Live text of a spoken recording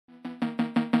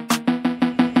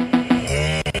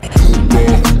The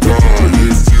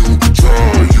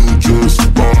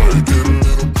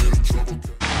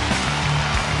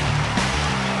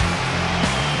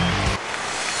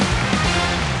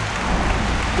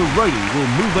righty will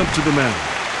move up to the mound.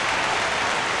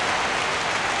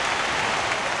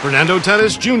 Fernando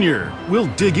Tatis Jr. will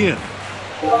dig in.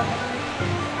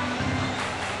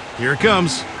 Here it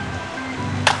comes.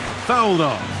 Fouled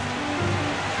off.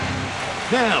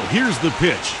 Now, here's the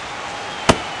pitch.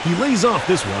 He lays off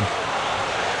this one.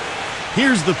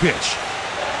 Here's the pitch.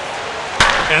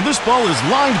 And this ball is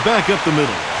lined back up the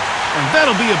middle. And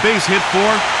that'll be a base hit for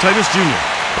Tatis Jr.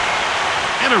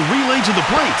 And a relay to the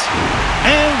plate.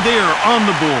 And they are on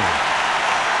the board.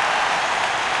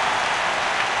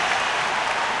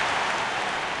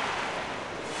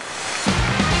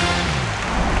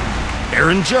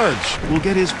 Aaron Judge will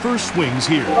get his first swings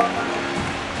here.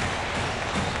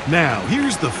 Now,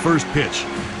 here's the first pitch.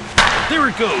 There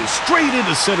it goes, straight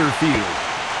into center field.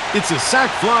 It's a sac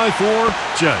fly for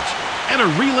Judge. And a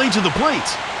relay to the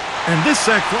plate. And this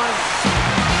sac fly...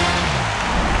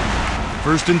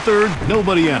 First and third,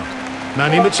 nobody out.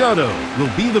 Manny Machado will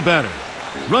be the batter.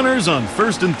 Runners on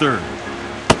first and third.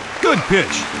 Good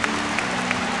pitch.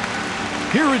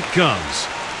 Here it comes.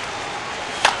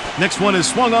 Next one is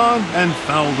swung on and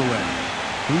fouled away.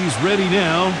 He's ready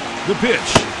now. The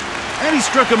pitch. And he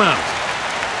struck him out.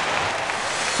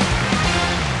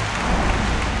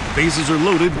 Bases are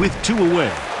loaded with 2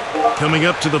 away. Coming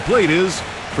up to the plate is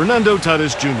Fernando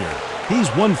Tatis Jr. He's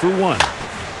 1 for 1.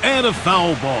 And a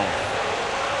foul ball.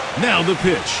 Now the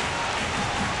pitch.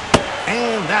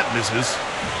 And that misses.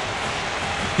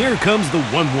 Here comes the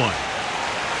 1-1.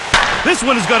 This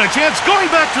one has got a chance, going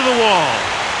back to the wall.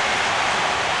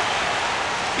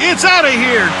 It's out of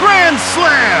here. Grand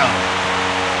slam.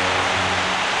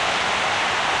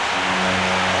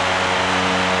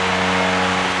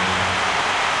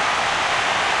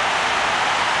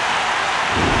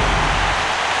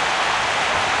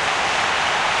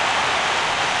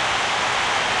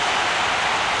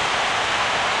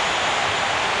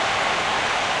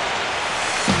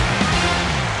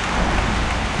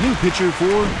 New pitcher for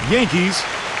Yankees.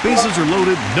 Bases are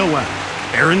loaded, no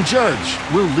out. Aaron Judge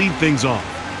will lead things off.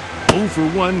 0 for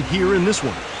 1 here in this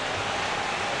one.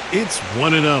 It's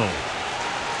 1-0.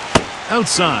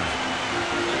 Outside.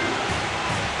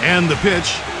 And the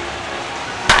pitch.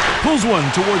 Pulls one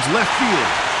towards left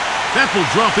field. That will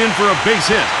drop in for a base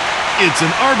hit. It's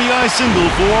an RBI single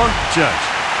for Judge.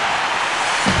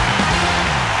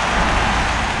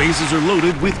 Bases are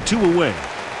loaded with 2 away.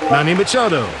 Manny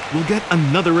Machado will get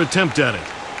another attempt at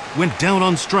it. Went down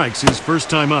on strikes his first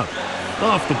time up.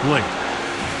 Off the plate.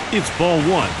 It's ball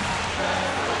 1.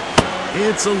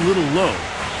 It's a little low.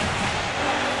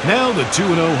 Now the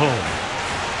 2-0 home.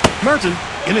 Martin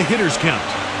in a hitter's count.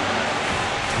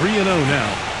 3-0 now.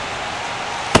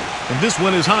 And this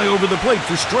one is high over the plate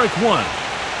for strike 1.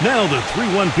 Now the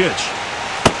 3-1 pitch.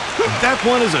 That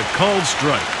one is a called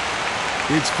strike.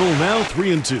 It's full now,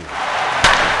 3-2.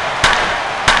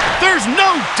 There's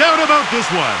no doubt about this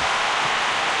one.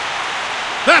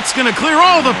 That's going to clear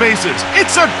all the bases.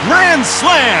 It's a grand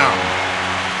slam.